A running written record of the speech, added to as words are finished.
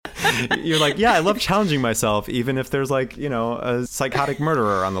You're like, yeah, I love challenging myself, even if there's like, you know, a psychotic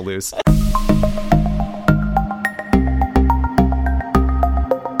murderer on the loose.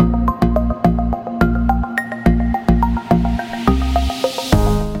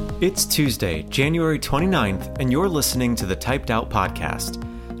 It's Tuesday, January 29th, and you're listening to the Typed Out Podcast.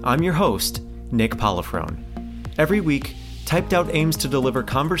 I'm your host, Nick Polifrone. Every week, Typed Out aims to deliver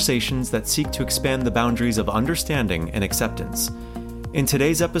conversations that seek to expand the boundaries of understanding and acceptance. In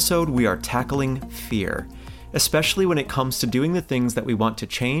today's episode, we are tackling fear, especially when it comes to doing the things that we want to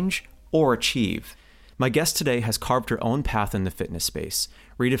change or achieve. My guest today has carved her own path in the fitness space,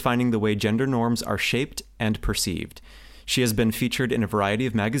 redefining the way gender norms are shaped and perceived. She has been featured in a variety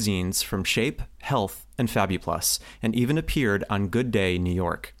of magazines from Shape, Health, and FabuPlus, and even appeared on Good Day, New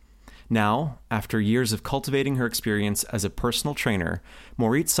York. Now, after years of cultivating her experience as a personal trainer,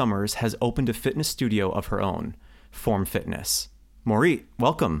 Morit Summers has opened a fitness studio of her own, Form Fitness. Morit,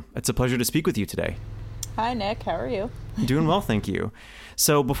 welcome. It's a pleasure to speak with you today. Hi, Nick. How are you? Doing well, thank you.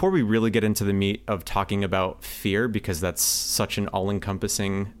 So before we really get into the meat of talking about fear, because that's such an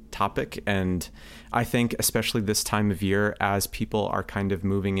all-encompassing topic, and I think especially this time of year, as people are kind of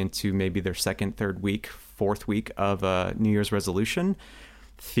moving into maybe their second, third week, fourth week of a New Year's resolution,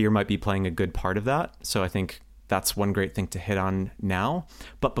 fear might be playing a good part of that. So I think that's one great thing to hit on now.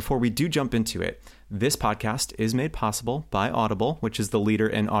 But before we do jump into it, this podcast is made possible by Audible, which is the leader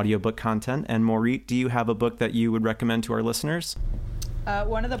in audiobook content. And Morit, do you have a book that you would recommend to our listeners?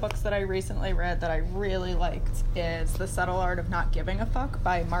 One of the books that I recently read that I really liked is The Subtle Art of Not Giving a Fuck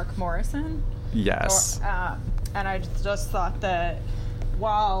by Mark Morrison. Yes. And I just thought that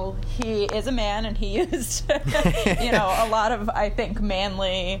while he is a man and he used, a lot of, I think,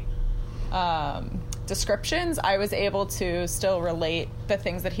 manly descriptions, I was able to still relate the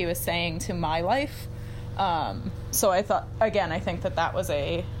things that he was saying to my life. So I thought, again, I think that was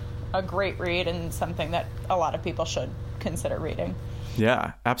a great read and something that a lot of people should consider reading.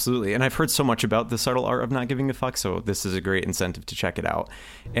 Yeah, absolutely. And I've heard so much about The Subtle Art of Not Giving a Fuck, so this is a great incentive to check it out.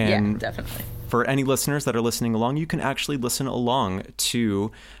 And yeah, definitely. For any listeners that are listening along, you can actually listen along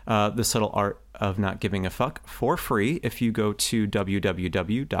to The Subtle Art of Not Giving a Fuck for free if you go to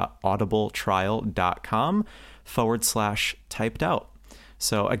www.audibletrial.com/typed out.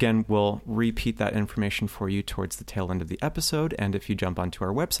 So again, we'll repeat that information for you towards the tail end of the episode. And if you jump onto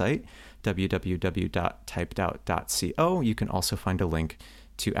our website, www.typedout.co, you can also find a link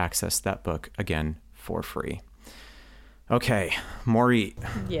to access that book, again, for free. Okay, Morit.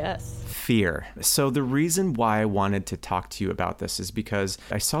 Yes. Fear. So the reason why I wanted to talk to you about this is because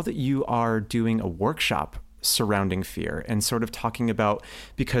I saw that you are doing a workshop surrounding fear and sort of talking about,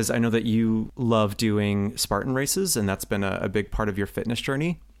 because I know that you love doing Spartan races and that's been a big part of your fitness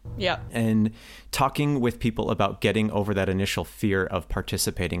journey. Yeah. And talking with people about getting over that initial fear of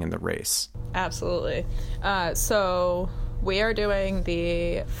participating in the race. Absolutely. So we are doing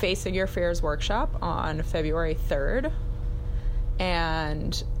the Facing Your Fears workshop on February 3rd.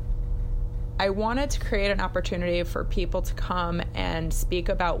 And I wanted to create an opportunity for people to come and speak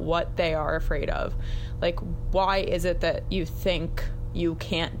about what they are afraid of. Like, why is it that you think you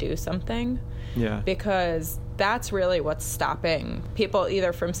can't do something? Yeah. Because that's really what's stopping people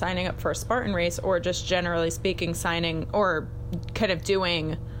either from signing up for a Spartan race or just generally speaking signing or kind of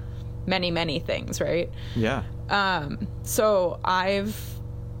doing many, many things, right? Yeah. So I've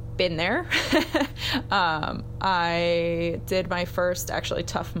been there. I did my first actually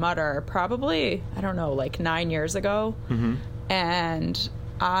Tough Mudder probably, I don't know, like 9 years ago. Mm-hmm. And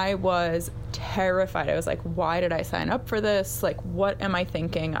I was terrified. I was like, why did I sign up for this? Like, what am I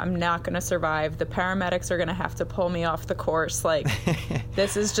thinking? I'm not going to survive. The paramedics are going to have to pull me off the course. Like,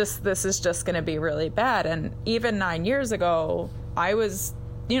 this is just going to be really bad. And even 9 years ago, I was,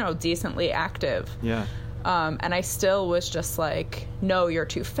 decently active. Yeah. And I still was just like, no, you're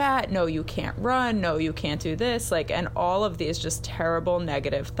too fat. No, you can't run. No, you can't do this. Like, and all of these just terrible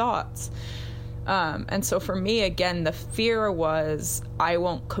negative thoughts. And so for me, again, the fear was I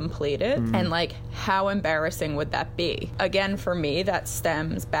won't complete it. Mm-hmm. And like, how embarrassing would that be? Again, for me, that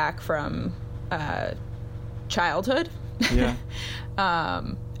stems back from childhood. Yeah.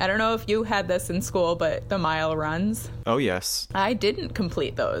 I don't know if you had this in school, but the mile runs. Oh, yes. I didn't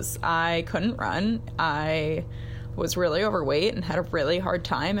complete those. I couldn't run. I was really overweight and had a really hard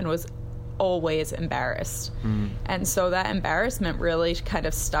time and was always embarrassed. Mm. And so that embarrassment really kind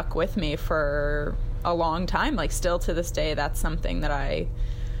of stuck with me for a long time. Like, still to this day, that's something that I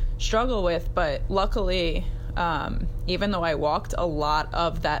struggle with. But luckily, even though I walked a lot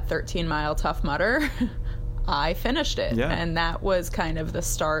of that 13-mile Tough Mudder, I finished it. Yeah. And that was kind of the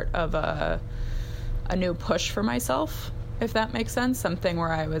start of a new push for myself. if that makes sense. Something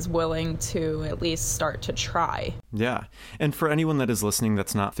where I was willing to at least start to try. Yeah. And for anyone that is listening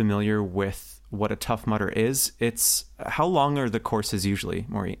that's not familiar with what a Tough Mudder is, how long are the courses usually,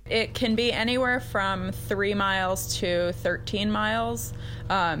 Morit? It can be anywhere from 3 miles to 13 miles.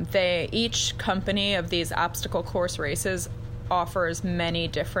 Each company of these obstacle course races offers many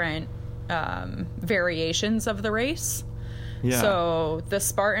different variations of the race. Yeah. So the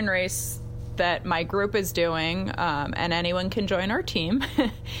Spartan race that my group is doing, and anyone can join our team,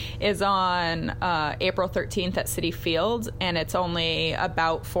 is on April 13th at Citi Field, and it's only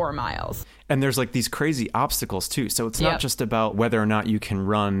about 4 miles. And there's like these crazy obstacles too. So it's not just about whether or not you can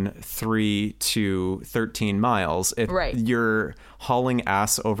run 3 to 13 miles. Right. You're hauling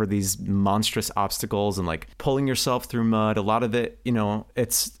ass over these monstrous obstacles and like pulling yourself through mud. A lot of it,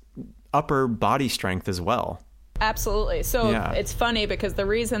 it's upper body strength as well. Absolutely. So it's funny because the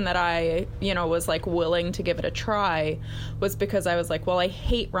reason that I, was like willing to give it a try was because I was like, well, I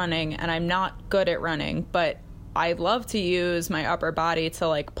hate running and I'm not good at running, but I love to use my upper body to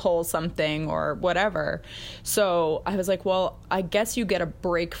like pull something or whatever. So I was like, well, I guess you get a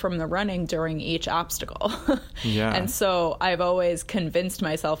break from the running during each obstacle. Yeah. And so I've always convinced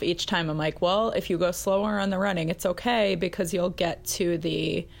myself each time, I'm like, well, if you go slower on the running, it's okay because you'll get to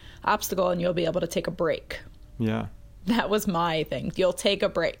the obstacle and you'll be able to take a break. Yeah. That was my thing. You'll take a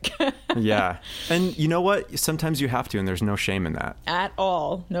break. Yeah. And you know what? Sometimes you have to, and there's no shame in that. At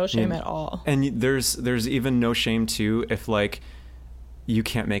all. No shame at all. And there's even no shame too if like you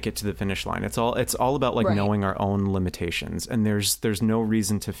can't make it to the finish line. It's all about like knowing our own limitations. And there's no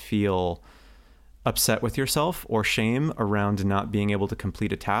reason to feel upset with yourself or shame around not being able to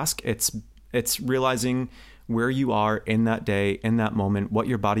complete a task. It's realizing where you are in that day, in that moment, what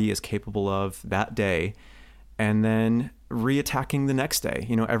your body is capable of that day, and then reattacking the next day.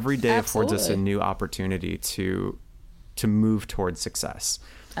 Every day affords us a new opportunity to move towards success.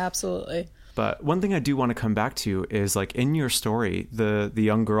 Absolutely. But one thing I do want to come back to is like in your story, the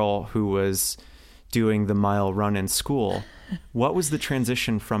young girl who was doing the mile run in school, what was the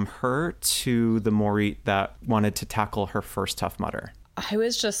transition from her to the Morit that wanted to tackle her first Tough Mudder? I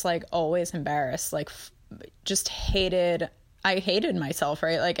was just like always embarrassed, like I hated myself,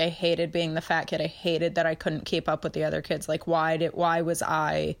 right? Like I hated being the fat kid. I hated that I couldn't keep up with the other kids. Like why was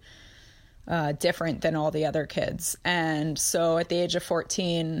I different than all the other kids? And so at the age of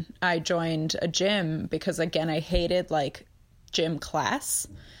 14, I joined a gym because again, I hated like gym class,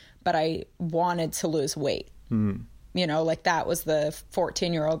 but I wanted to lose weight. Like that was the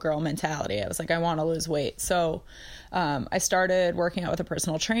 14-year-old girl mentality. I was like, I want to lose weight. So I started working out with a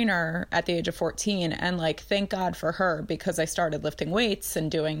personal trainer at the age of 14, and like, thank God for her, because I started lifting weights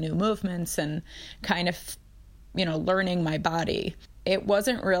and doing new movements and kind of, learning my body. It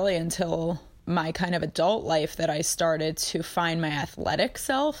wasn't really until my kind of adult life that I started to find my athletic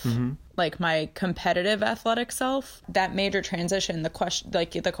self, like my competitive athletic self. That major transition, the question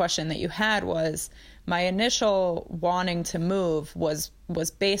that you had was, my initial wanting to move was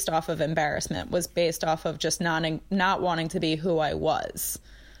based off of embarrassment, was based off of just not wanting to be who I was,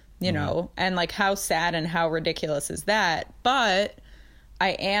 and like how sad and how ridiculous is that? But I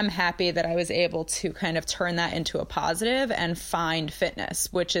am happy that I was able to kind of turn that into a positive and find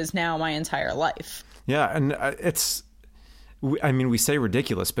fitness, which is now my entire life. Yeah. And we say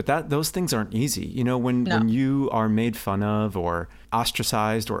ridiculous, but those things aren't easy. When you are made fun of or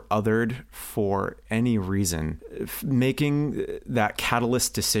ostracized or othered for any reason, making that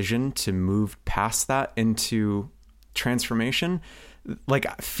catalyst decision to move past that into transformation,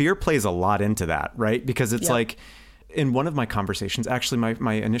 like fear plays a lot into that, right? Because it's like in one of my conversations, actually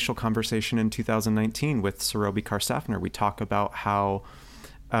my initial conversation in 2019 with Sarobi Karstafner, we talk about how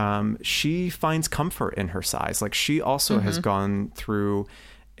she finds comfort in her size. Like she also has gone through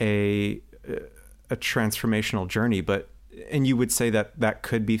a transformational journey, and you would say that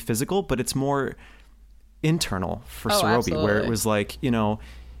could be physical, but it's more internal for Sarobi, absolutely. Where it was like,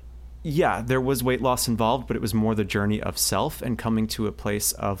 there was weight loss involved, but it was more the journey of self and coming to a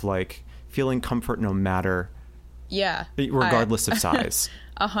place of like feeling comfort no matter, regardless of size.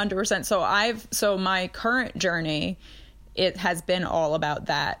 100%. So my current journey, it has been all about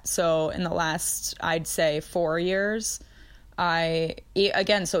that. So in the last, I'd say 4 years, so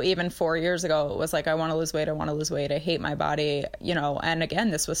even 4 years ago, it was like, I want to lose weight. I hate my body, and again,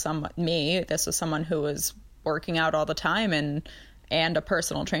 this was someone who was working out all the time and a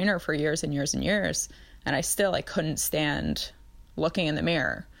personal trainer for years and years and years. And I couldn't stand looking in the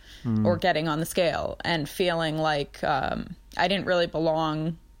mirror or getting on the scale and feeling like, I didn't really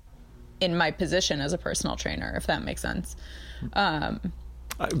belong in my position as a personal trainer, if that makes sense.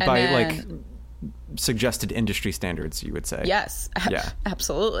 suggested industry standards, you would say. Yes. Yeah.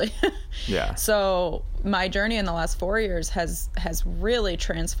 Absolutely. Yeah. So my journey in the last 4 years has really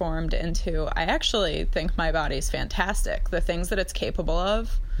transformed into, I actually think my body's fantastic. The things that it's capable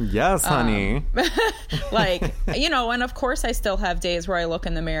of. Yes, honey. Like, you know, and of course I still have days where I look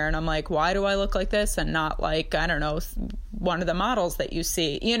in the mirror and I'm like, why do I look like this and not like, I don't know, one of the models that you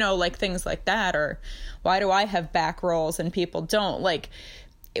see, you know, like things like that. Or why do I have back rolls and people don't? Like,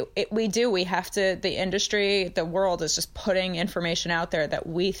 we have to, the industry, the world is just putting information out there that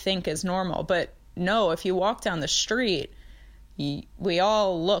we think is normal. But no, if you walk down the street, we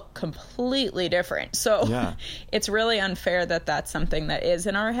all look completely different. So it's really unfair that that's something that is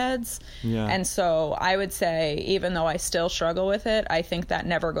in our heads. Yeah. And so I would say, even though I still struggle with it, I think that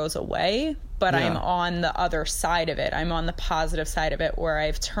never goes away. But I'm on the other side of it. I'm on the positive side of it, where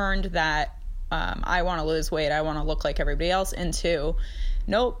I've turned that I want to lose weight, I want to look like everybody else, into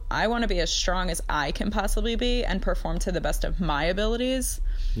nope, I want to be as strong as I can possibly be and perform to the best of my abilities.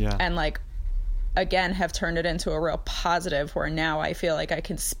 Yeah. And like, again, have turned it into a real positive, where now I feel like I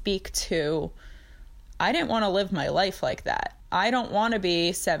can speak to, I didn't want to live my life like that. I don't want to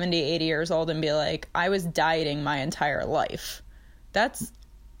be 70, 80 years old and be like, I was dieting my entire life. That's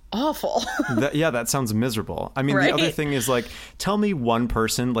awful. That sounds miserable. I mean, right? The other thing is, like, tell me one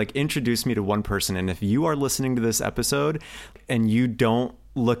person, like, introduce me to one person. And if you are listening to this episode and you don't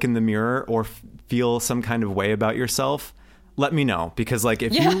look in the mirror or feel some kind of way about yourself, let me know. Because, like,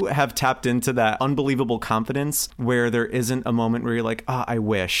 if you have tapped into that unbelievable confidence where there isn't a moment where you're like, I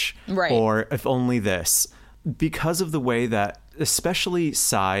wish, right, or if only this, because of the way that especially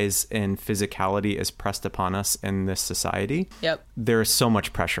size and physicality is pressed upon us in this society, there is so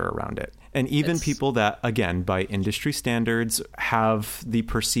much pressure around it. And even people that, again, by industry standards, have the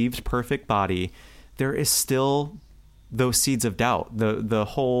perceived perfect body, there is still those seeds of doubt, the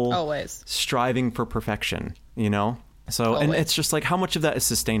whole striving for perfection, you know? So, and it's just like, how much of that is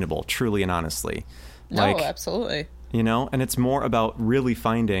sustainable, truly and honestly? No, absolutely. You know, and it's more about really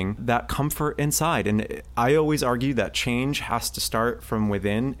finding that comfort inside. And I always argue that change has to start from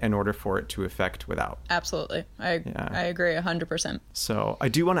within in order for it to affect without. Absolutely. I agree 100%. So I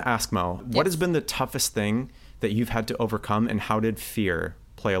do want to ask, Mo, what has been the toughest thing that you've had to overcome, and how did fear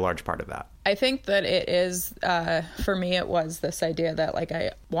play a large part of that? I think that it is, for me, it was this idea that, like,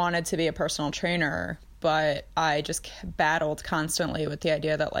 I wanted to be a personal trainer, but I just battled constantly with the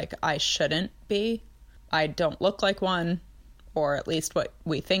idea that, like, I shouldn't be. I don't look like one, or at least what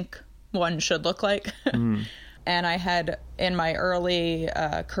we think one should look like. And I had, in my early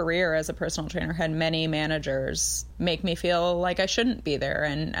career as a personal trainer, had many managers make me feel like I shouldn't be there,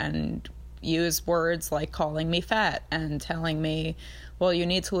 and use words like calling me fat and telling me, well, you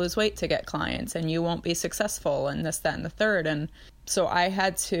need to lose weight to get clients and you won't be successful, and this, that, and the third. And so I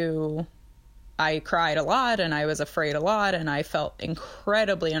cried a lot, and I was afraid a lot, and I felt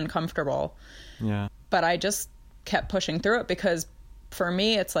incredibly uncomfortable. Yeah. But I just kept pushing through it, because for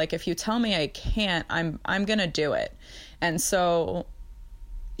me, it's like, if you tell me I can't, I'm going to do it. And so,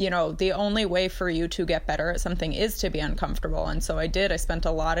 you know, the only way for you to get better at something is to be uncomfortable. And so I spent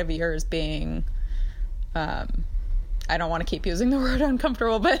a lot of years being, I don't want to keep using the word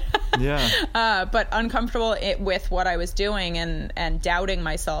uncomfortable, but but uncomfortable with what I was doing, and doubting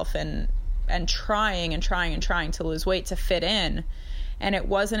myself, and trying to lose weight to fit in. And it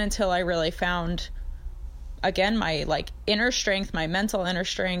wasn't until I really found, again, my, like, inner strength, my mental inner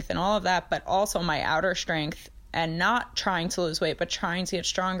strength and all of that, but also my outer strength, and not trying to lose weight, but trying to get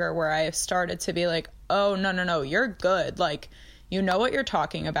stronger, where I started to be like, oh, no, you're good. Like, you know what you're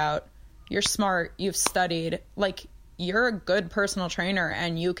talking about. You're smart. You've studied. Like, you're a good personal trainer,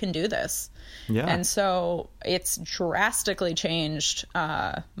 and you can do this. Yeah. And so it's drastically changed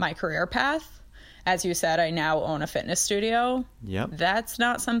my career path. As you said, I now own a fitness studio. Yep. That's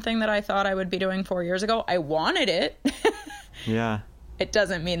not something that I thought I would be doing 4 years ago. I wanted it. Yeah. It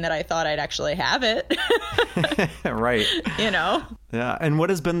doesn't mean that I thought I'd actually have it. Right. You know? Yeah. And what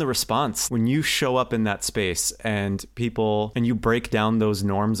has been the response when you show up in that space and you break down those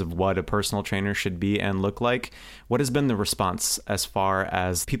norms of what a personal trainer should be and look like? What has been the response as far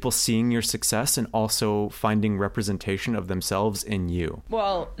as people seeing your success and also finding representation of themselves in you?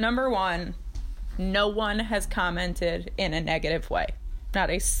 Well, number one, no one has commented in a negative way. Not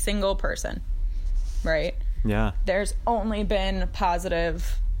a single person. Right? Yeah. There's only been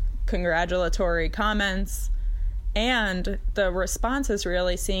positive, congratulatory comments, and the response is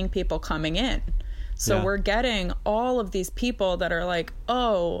really seeing people coming in. So we're getting all of these people that are like,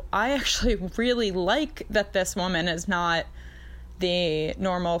 oh, I actually really like that this woman is not the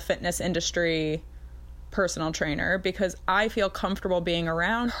normal fitness industry personal trainer because I feel comfortable being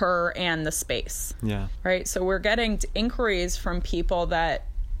around her and the space. Yeah. Right. So we're getting inquiries from people that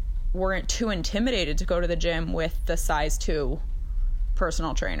weren't too intimidated to go to the gym with the size 2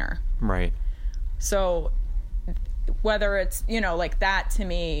 personal trainer. Right. So whether it's, you know, like that to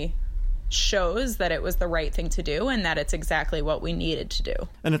me shows that it was the right thing to do and that it's exactly what we needed to do.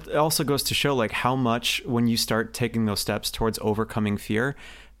 And it also goes to show like how much when you start taking those steps towards overcoming fear,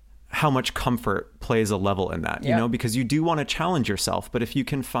 how much comfort plays a level in that, you know, because you do want to challenge yourself. But if you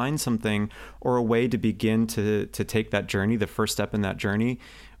can find something or a way to begin to take that journey, the first step in that journey,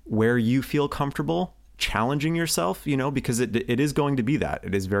 where you feel comfortable challenging yourself, you know, because it is going to be that.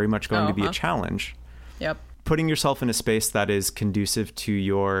 It is very much going to be a challenge. Yep. Putting yourself in a space that is conducive to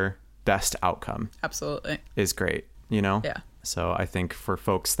your best outcome. Absolutely. Is great, you know? Yeah. So I think for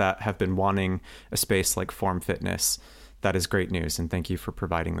folks that have been wanting a space like Form Fitness, that is great news. And thank you for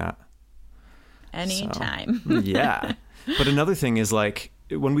providing that. Anytime. So, yeah. But another thing is like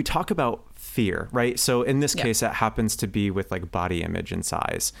when we talk about fear, right? So in this case, that happens to be with like body image and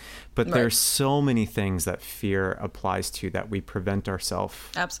size. But there's so many things that fear applies to that we prevent ourselves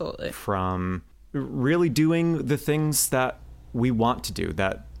absolutely from really doing the things that we want to do,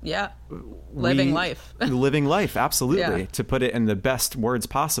 that living life. Living life, absolutely. Yeah. To put it in the best words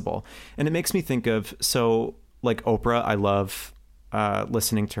possible. And it makes me think of, so like Oprah, I love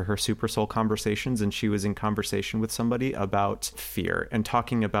listening to her Super Soul conversations, and she was in conversation with somebody about fear and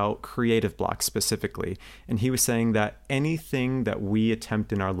talking about creative blocks specifically. And he was saying that anything that we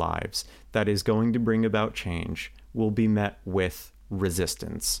attempt in our lives that is going to bring about change will be met with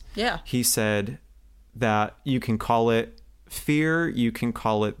resistance. Yeah. He said that you can call it fear, you can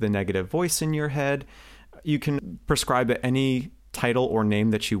call it the negative voice in your head, you can prescribe it any title or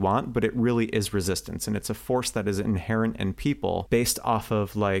name that you want, but it really is resistance. And it's a force that is inherent in people based off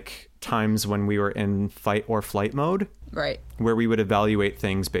of like times when we were in fight or flight mode, right? Where we would evaluate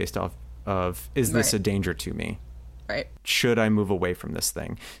things based off of, is this a danger to me? Right. Should I move away from this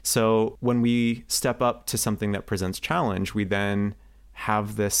thing? So when we step up to something that presents challenge, we then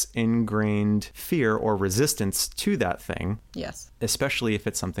have this ingrained fear or resistance to that thing. Yes. Especially if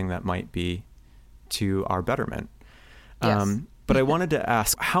it's something that might be to our betterment. Yes. But I wanted to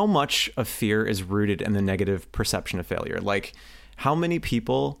ask, how much of fear is rooted in the negative perception of failure? Like, how many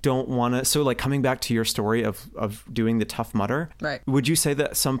people don't want to... So, like, coming back to your story of doing the Tough Mudder, right? Would you say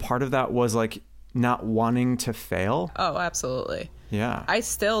that some part of that was, like, not wanting to fail? Oh, absolutely. Yeah. I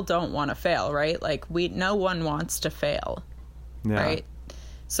still don't want to fail, right? Like, no one wants to fail, right?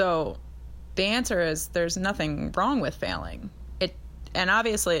 So, the answer is there's nothing wrong with failing. And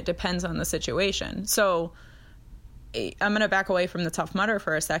obviously, it depends on the situation. So... I'm going to back away from the Tough Mudder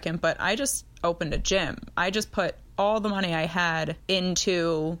for a second, but I just opened a gym. I just put all the money I had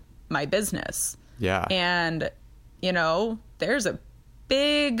into my business. Yeah. And, you know, there's a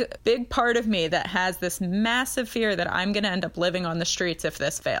big part of me that has this massive fear that I'm going to end up living on the streets if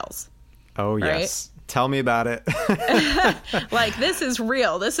this fails. Oh, yes. Right? Tell me about it. Like, this is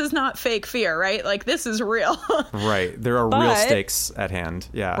real. This is not fake fear, right? Like, this is real. Right. There are real stakes at hand.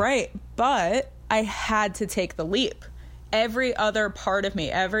 Yeah. Right. But I had to take the leap. Every other part of me,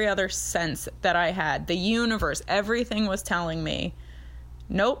 every other sense that I had, the universe, everything was telling me,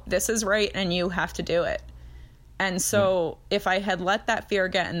 nope, this is right and you have to do it. And so if I had let that fear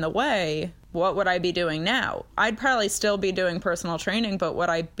get in the way, what would I be doing now? I'd probably still be doing personal training, but would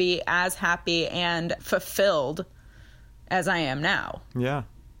I be as happy and fulfilled as I am now? Yeah.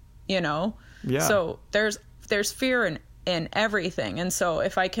 You know? Yeah. So there's fear in everything. And so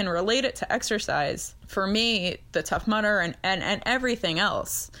if I can relate it to exercise, for me, the Tough Mudder and everything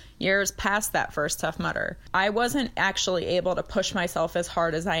else, years past that first Tough Mudder, I wasn't actually able to push myself as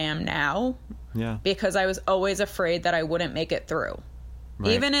hard as I am now. Yeah. Because I was always afraid that I wouldn't make it through.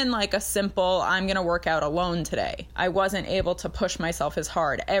 Right. Even in like a simple, I'm going to work out alone today, I wasn't able to push myself as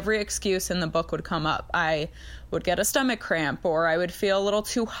hard. Every excuse in the book would come up. I would get a stomach cramp, or I would feel a little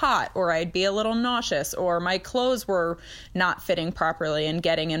too hot, or I'd be a little nauseous, or my clothes were not fitting properly and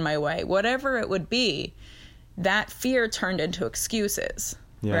getting in my way. Whatever it would be, that fear turned into excuses,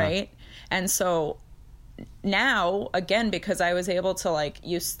 right? And so now, again, because I was able to, like,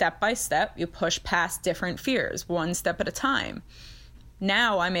 you step by step, you push past different fears, one step at a time.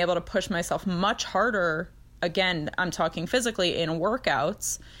 Now I'm able to push myself much harder. Again, I'm talking physically in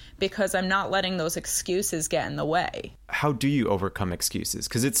workouts, because I'm not letting those excuses get in the way. How do you overcome excuses?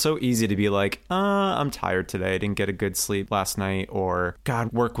 Because it's so easy to be like, I'm tired today. I didn't get a good sleep last night. Or,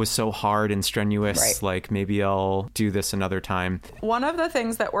 God, work was so hard and strenuous. Right. Like, maybe I'll do this another time. One of the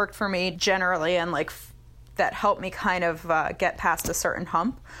things that worked for me generally, and like that helped me kind of get past a certain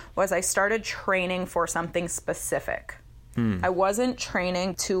hump was I started training for something specific. I wasn't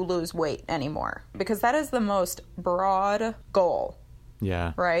training to lose weight anymore, because that is the most broad goal.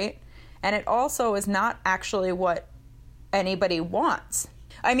 Yeah. Right? And it also is not actually what anybody wants.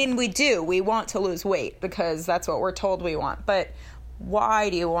 I mean, we want to lose weight because that's what we're told we want. But why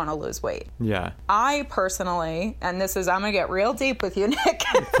do you want to lose weight? Yeah. I personally, and I'm going to get real deep with you, Nick.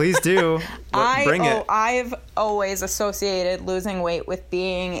 Please do. Bring it. I've always associated losing weight with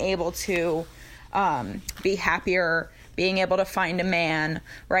being able to be happier, being able to find a man,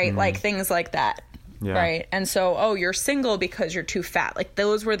 right? Like things like that. Yeah. Right. And so, you're single because you're too fat. Like,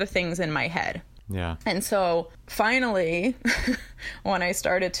 those were the things in my head. Yeah. And so finally, when I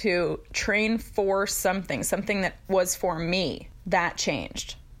started to train for something that was for me, that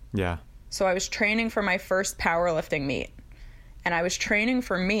changed. Yeah. So I was training for my first powerlifting meet. And I was training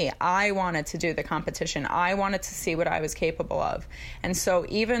for me. I wanted to do the competition. I wanted to see what I was capable of. And so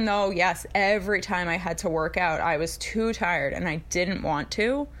even though, yes, every time I had to work out, I was too tired and I didn't want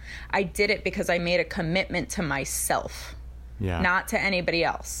to, I did it because I made a commitment to myself. Yeah. Not to anybody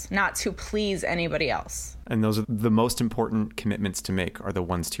else, not to please anybody else. And those are the most important commitments to make, are the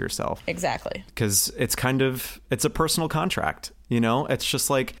ones to yourself. Exactly. Because it's a personal contract. It's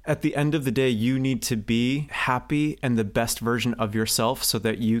just like, at the end of the day, you need to be happy and the best version of yourself so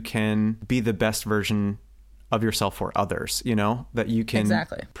that you can be the best version of yourself for others, that you can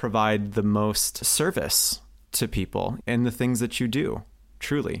provide the most service to people in the things that you do.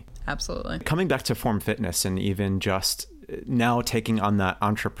 Truly. Absolutely. Coming back to Form Fitness and even just now taking on that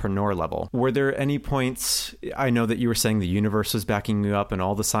entrepreneur level, were there any points, I know that you were saying the universe was backing you up and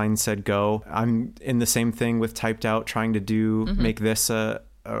all the signs said go. I'm in the same thing with Typed Out, trying to make this a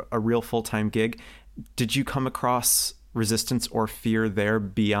real full-time gig. Did you come across resistance or fear there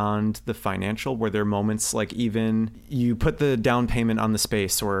beyond the financial? Were there moments like even you put the down payment on the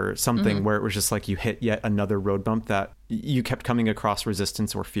space or something where it was just like you hit yet another road bump that you kept coming across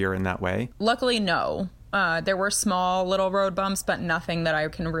resistance or fear in that way? Luckily, no. There were small little road bumps, but nothing that I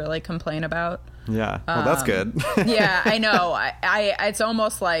can really complain about. Yeah. Well, that's good. Yeah, I know. I it's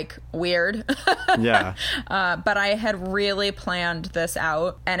almost like weird. Yeah. But I had really planned this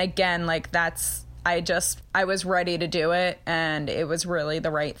out. And again, like I was ready to do it, and it was really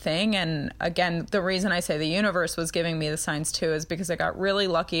the right thing. And again, the reason I say the universe was giving me the signs too is because I got really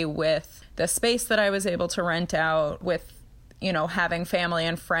lucky with the space that I was able to rent out, with, having family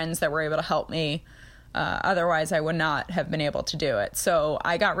and friends that were able to help me. Otherwise, I would not have been able to do it. So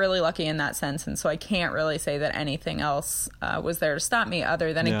I got really lucky in that sense. And so I can't really say that anything else was there to stop me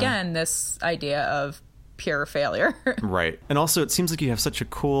other than, again, this idea of pure failure. Right. And also, it seems like you have such a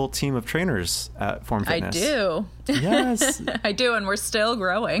cool team of trainers at Form Fitness. I do. Yes. I do. And we're still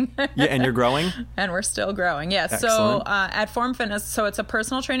growing. Yeah. And you're growing? And we're still growing. Yeah. Excellent. So at Form Fitness, so it's a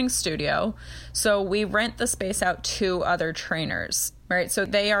personal training studio. So we rent the space out to other trainers. Right. So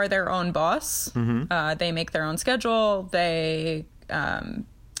they are their own boss. They make their own schedule. They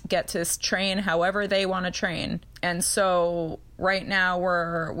get to train however they want to train. And so right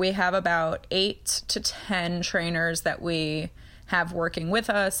now we have about 8 to 10 trainers that we have working with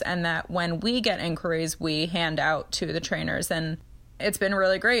us, and that when we get inquiries, we hand out to the trainers. And it's been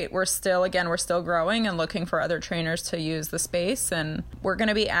really great. We're still growing and looking for other trainers to use the space. And we're going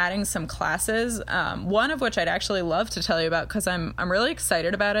to be adding some classes, one of which I'd actually love to tell you about because I'm really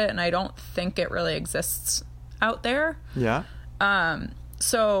excited about it, and I don't think it really exists out there. Yeah.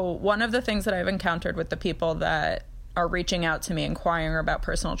 So one of the things that I've encountered with the people that are reaching out to me inquiring about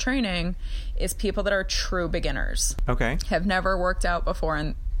personal training is people that are true beginners. Okay. Have never worked out before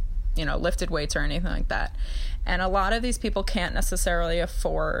and, lifted weights or anything like that. And a lot of these people can't necessarily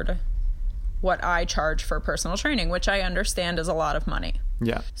afford what I charge for personal training, which I understand is a lot of money.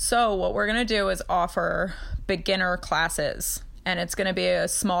 Yeah. So what we're going to do is offer beginner classes. And it's going to be a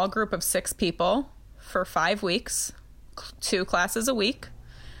small group of 6 people for 5 weeks, 2 classes a week,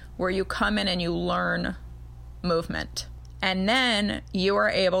 where you come in and you learn movement. And then you are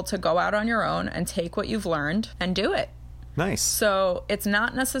able to go out on your own and take what you've learned and do it. Nice. So it's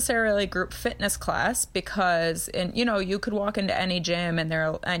not necessarily a group fitness class, because you could walk into any gym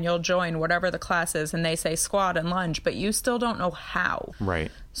and you'll join whatever the class is and they say squat and lunge, but you still don't know how. Right.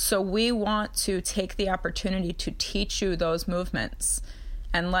 So we want to take the opportunity to teach you those movements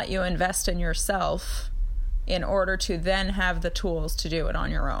and let you invest in yourself in order to then have the tools to do it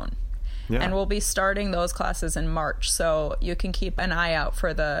on your own. Yeah. And we'll be starting those classes in March, so you can keep an eye out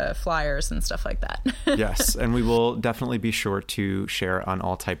for the flyers and stuff like that. Yes, and we will definitely be sure to share on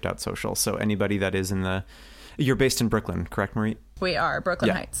all Typed Out social. So anybody that is you're based in Brooklyn, correct, Morit? We are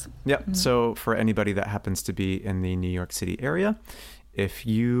Brooklyn Heights. Yep. Mm-hmm. So for anybody that happens to be in the New York City area, if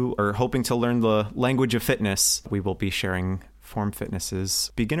you are hoping to learn the language of fitness, we will be sharing Form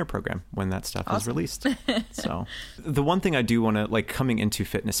Fitness's beginner program when that stuff is released. So the one thing I do want to, like, coming into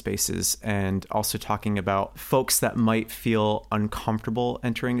fitness spaces and also talking about folks that might feel uncomfortable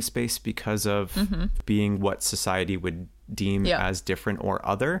entering a space because of being what society would deem as different or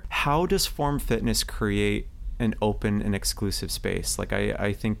other. How does Form Fitness create an open and exclusive space? Like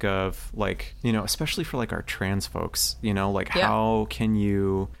I think of, like, you know, especially for like our trans folks, you know, like how can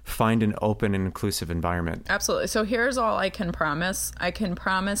you find an open and inclusive environment? Absolutely. So here's all I can promise. I can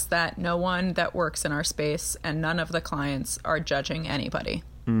promise that no one that works in our space and none of the clients are judging anybody.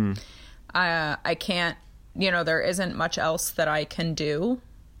 I can't, you know, there isn't much else that I can do.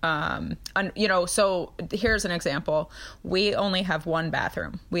 You know, so here's an example. We only have one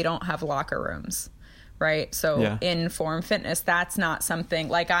bathroom. We don't have locker rooms. Right. So in Form Fitness, that's not something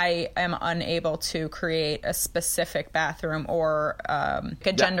like I am unable to create a specific bathroom or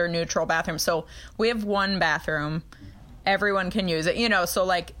a gender neutral bathroom. So we have one bathroom. Everyone can use it, you know, so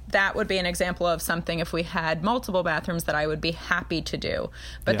like that would be an example of something if we had multiple bathrooms that I would be happy to do.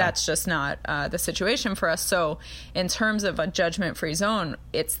 But that's just not the situation for us. So in terms of a judgment-free zone,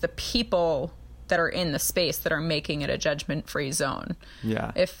 it's the people that are in the space that are making it a judgment-free zone.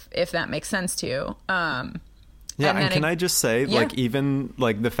 Yeah. If that makes sense to you. And can I just say, like, even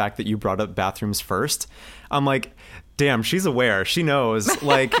like the fact that you brought up bathrooms first, I'm like, damn, she's aware. She knows,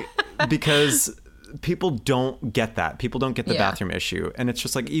 like, because people don't get that. People don't get the bathroom issue. And it's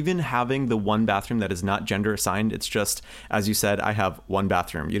just like, even having the one bathroom that is not gender assigned, it's just, as you said, I have one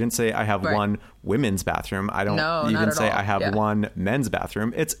bathroom. You didn't say I have one women's bathroom. I don't even say I have one men's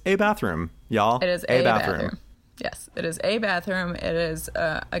bathroom. It's a bathroom, y'all. It is a bathroom. Yes, it is a bathroom. It is,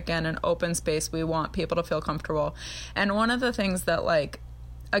 again, an open space. We want people to feel comfortable. And one of the things that, like,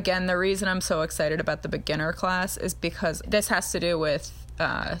 again, the reason I'm so excited about the beginner class is because this has to do with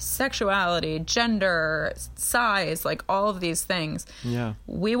sexuality, gender, size, like all of these things. Yeah.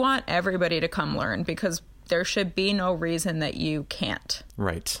 We want everybody to come learn because there should be no reason that you can't.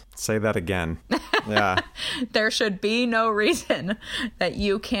 Right. Say that again. Yeah. There should be no reason that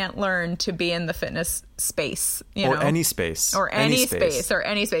you can't learn to be in the fitness space, you know? Any space. Or any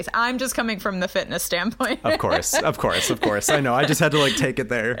space. I'm just coming from the fitness standpoint. Of course. I know. I just had to, like, take it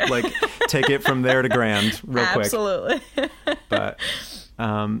there. Like, take it from there to grand real quick. Absolutely. But...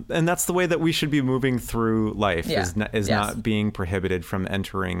 and that's the way that we should be moving through life, is not being prohibited from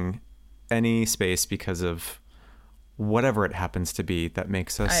entering any space because of whatever it happens to be that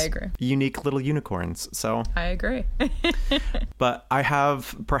makes us unique little unicorns. So I agree. But I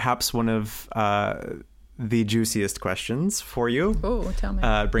have perhaps one of the juiciest questions for you. Ooh, tell me.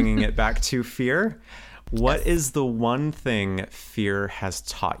 Bringing it back to fear. What is the one thing fear has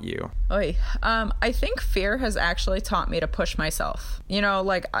taught you? I think fear has actually taught me to push myself. You know,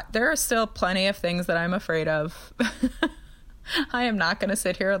 like, there are still plenty of things that I'm afraid of. I am not going to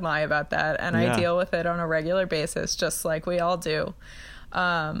sit here and lie about that. And I deal with it on a regular basis, just like we all do.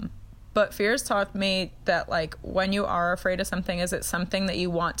 But fear's taught me that, like, when you are afraid of something, is it something that you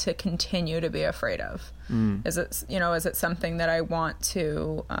want to continue to be afraid of? Is it something that I want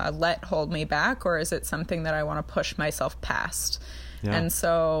to let hold me back, or is it something that I want to push myself past? Yeah. And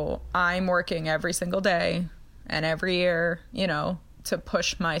so I'm working every single day and every year, you know, to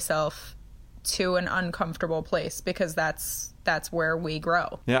push myself to an uncomfortable place, because that's where we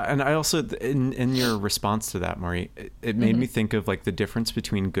grow. Yeah. And I also, in your response to that, Morit, it made me think of, like, the difference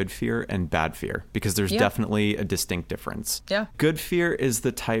between good fear and bad fear, because there's definitely a distinct difference. Yeah. Good fear is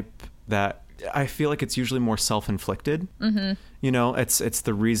the type that I feel like it's usually more self-inflicted. You know, it's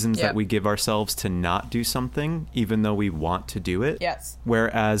the reasons that we give ourselves to not do something, even though we want to do it. Yes.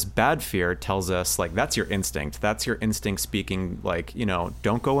 Whereas bad fear tells us, like, that's your instinct. That's your instinct speaking, like, you know,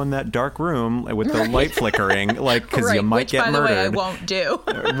 don't go in that dark room with the light flickering, like, because you might get murdered. Which, by the way, I won't do.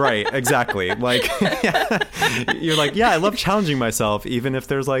 Right, exactly. Like, you're like, I love challenging myself, even if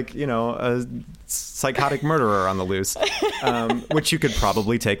there's, like, you know, a psychotic murderer on the loose, which you could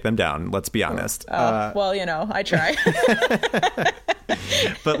probably take them down. Let's be honest. Well, you know, I try.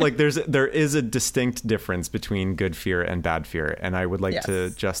 But, like, there is a distinct difference between good fear and bad fear, and I would like to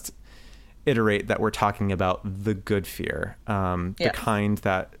just iterate that we're talking about the good fear, the kind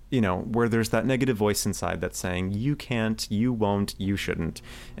that, you know, where there's that negative voice inside that's saying you can't, you won't, you shouldn't,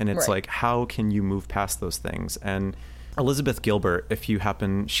 and it's like, how can you move past those things? And Elizabeth Gilbert, if you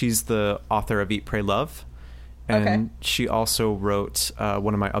happen, she's the author of Eat, Pray, Love, and she also wrote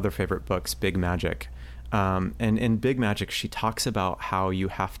one of my other favorite books, Big Magic. And in Big Magic, she talks about how you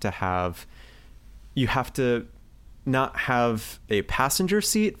have to not have a passenger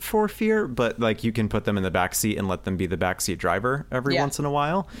seat for fear, but like you can put them in the back seat and let them be the backseat driver every once in a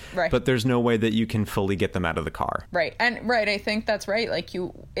while. Right. But there's no way that you can fully get them out of the car. Right. And I think that's right. Like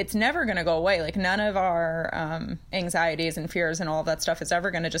it's never going to go away. Like none of our anxieties and fears and all of that stuff is ever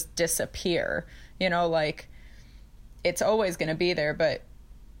going to just disappear. You know, like it's always going to be there, but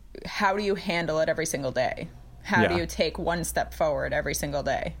how do you handle it every single day? How do you take one step forward every single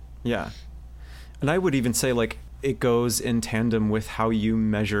day? Yeah. And I would even say, like, it goes in tandem with how you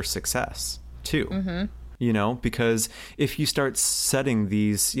measure success, too. Mm-hmm. You know, because if you start setting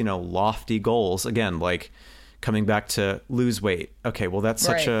these, you know, lofty goals, again, like coming back to lose weight. Okay, well, that's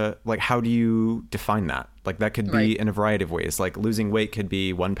such a, like, how do you define that? Like, that could be in a variety of ways. Like, losing weight could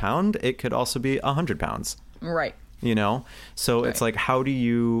be 1 pound. It could also be 100 pounds. Right. You know? So it's like, how do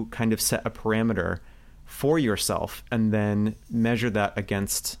you kind of set a parameter for yourself and then measure that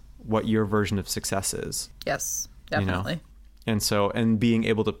against what your version of success is? Yes, definitely. You know? And so, and being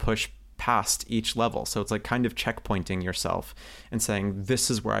able to push past each level. So it's like kind of checkpointing yourself and saying, this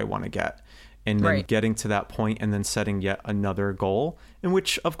is where I want to get. And then getting to that point and then setting yet another goal, in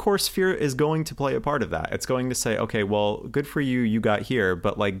which, of course, fear is going to play a part of that. It's going to say, okay, well, good for you, you got here,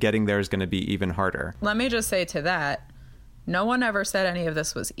 but like getting there is going to be even harder. Let me just say to that, no one ever said any of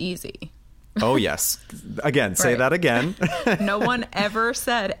this was easy. Oh, yes. Again, say that again. No one ever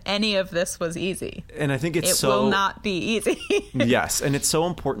said any of this was easy. And I think it will not be easy. Yes. And it's so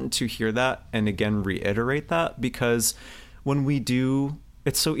important to hear that and again, reiterate that, because when we do,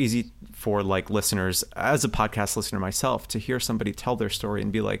 it's so easy for like listeners, as a podcast listener myself, to hear somebody tell their story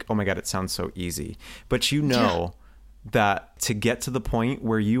and be like, oh my God, it sounds so easy. But you know that to get to the point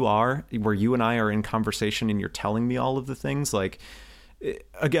where you are, where you and I are in conversation and you're telling me all of the things, like,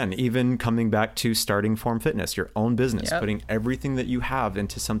 again, even coming back to starting Form Fitness, your own business, putting everything that you have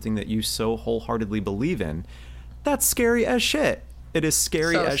into something that you so wholeheartedly believe in, that's scary as shit. It is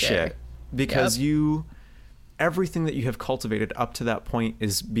scary as shit because everything that you have cultivated up to that point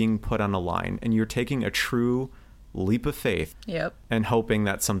is being put on a line, and you're taking a true leap of faith and hoping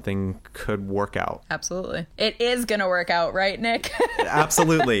that something could work out. Absolutely. It is going to work out, right, Nick?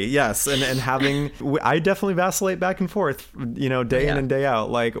 Absolutely. Yes. And having, I definitely vacillate back and forth, you know, day in and day out,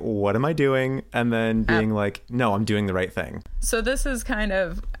 like, what am I doing? And then being like, no, I'm doing the right thing. So this is kind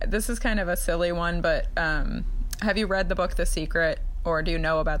of a silly one, but have you read the book, The Secret? Or do you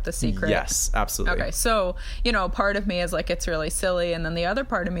know about The Secret? Yes, absolutely. Okay, so, you know, part of me is like, it's really silly. And then the other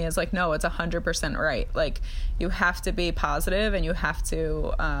part of me is like, no, it's 100% right. Like, you have to be positive and you have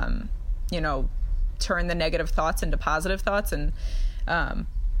to, you know, turn the negative thoughts into positive thoughts. And I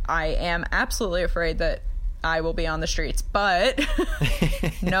am absolutely afraid that I will be on the streets. But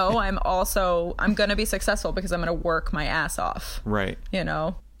no, I'm going to be successful because I'm going to work my ass off. Right. You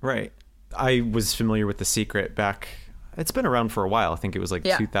know? Right. I was familiar with The Secret back... It's been around for a while. I think it was like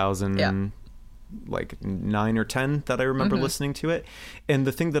 2000, like 9 or 10 that I remember listening to it. And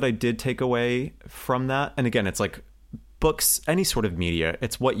the thing that I did take away from that, and again, it's like books, any sort of media,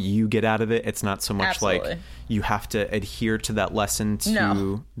 it's what you get out of it. It's not so much like you have to adhere to that lesson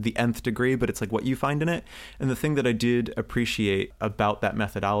to the nth degree, but it's like what you find in it. And the thing that I did appreciate about that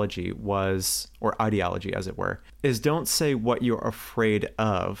methodology was, or ideology as it were, is don't say what you're afraid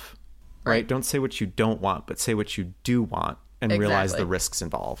of. Right? Don't say what you don't want, but say what you do want and realize the risks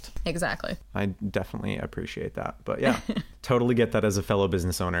involved. Exactly. I definitely appreciate that. But yeah, totally get that as a fellow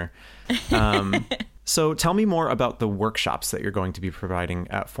business owner. So tell me more about the workshops that you're going to be providing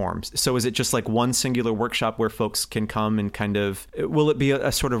at Forms. So is it just like one singular workshop where folks can come and kind of, will it be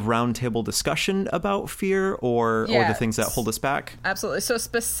a sort of roundtable discussion about fear or the things that hold us back? Absolutely. So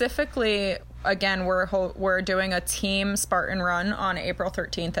specifically, again, we're doing a team Spartan run on April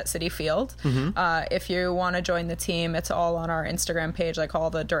 13th at Citi Field. If you want to join the team, it's all on our Instagram page, like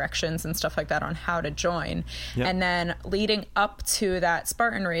all the directions and stuff like that on how to join. And then leading up to that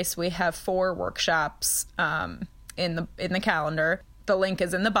Spartan race, we have 4 workshops in the calendar. The link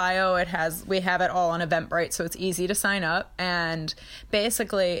is in the bio. We have it all on Eventbrite, so it's easy to sign up. And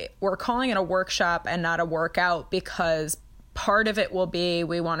basically, we're calling it a workshop and not a workout because part of it will be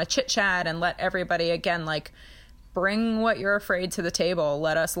we want to chit chat and let everybody, again, like, bring what you're afraid to the table.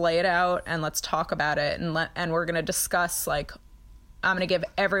 Let us lay it out and let's talk about it. And we're going to discuss, like, I'm going to give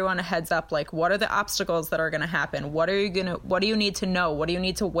everyone a heads up, like, what are the obstacles that are going to happen? What do you need to know? What do you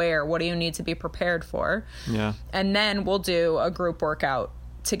need to wear? What do you need to be prepared for? Yeah. And then we'll do a group workout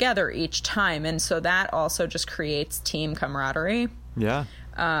together each time. And so that also just creates team camaraderie. Yeah.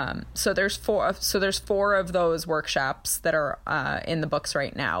 So there's 4 of those workshops that are in the books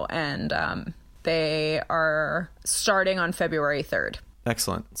right now, and they are starting on February 3rd.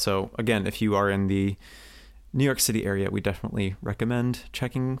 Excellent. So again, if you are in the New York City area, we definitely recommend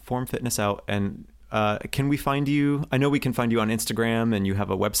checking Form Fitness out. And can we find you? I know we can find you on Instagram, and you have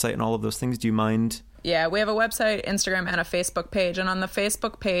a website and all of those things. Do you mind? Yeah, we have a website, Instagram, and a Facebook page. And on the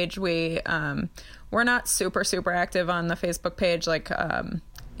Facebook page, we're not super active on the Facebook page. Like,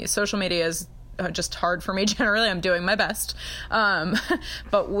 social media is just hard for me generally. I'm doing my best.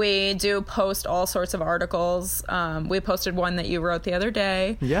 But we do post all sorts of articles. We posted one that you wrote the other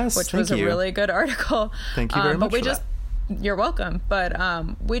day. Yes, which was a really good article. Thank you very much for that. You're welcome. But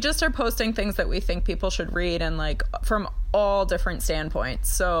we just are posting things that we think people should read, and like from all different standpoints.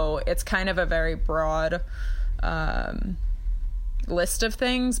 So it's kind of a very broad list of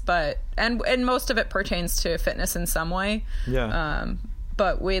things, but and most of it pertains to fitness in some way. Yeah.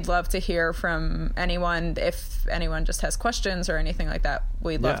 But we'd love to hear from anyone. If anyone just has questions or anything like that,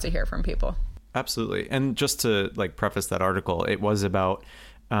 we'd love to hear from people. Absolutely. And just to like preface that article, it was about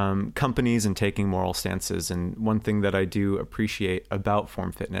companies and taking moral stances. And one thing that I do appreciate about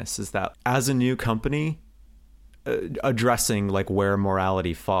Form Fitness is that as a new company, addressing like where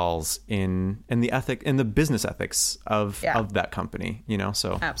morality falls in the business ethics of that company,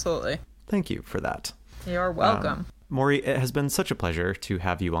 so absolutely. Thank you for that. You're welcome. Morit, it has been such a pleasure to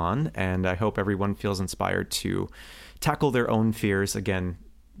have you on, and I hope everyone feels inspired to tackle their own fears. Again,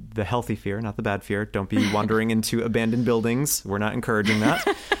 the healthy fear, not the bad fear. Don't be wandering into abandoned buildings. We're not encouraging that.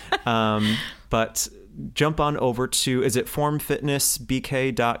 But jump on over to, is it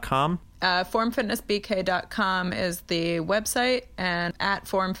formfitnessbk.com? Formfitnessbk.com is the website, and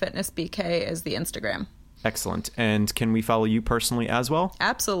 @formfitnessbk is the Instagram. Excellent. And can we follow you personally as well?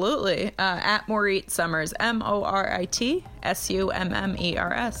 Absolutely. @Morit Summers,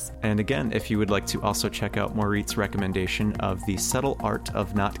 MORITSUMMERS. And again, if you would like to also check out Morit's recommendation of The Subtle Art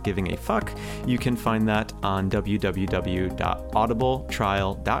of Not Giving a Fuck, you can find that on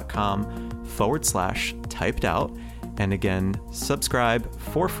www.audibletrial.com/typed out. And again, subscribe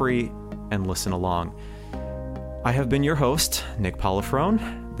for free and listen along. I have been your host, Nick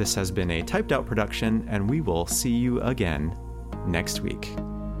Polifrone. This has been a Typed Out production, and we will see you again next week.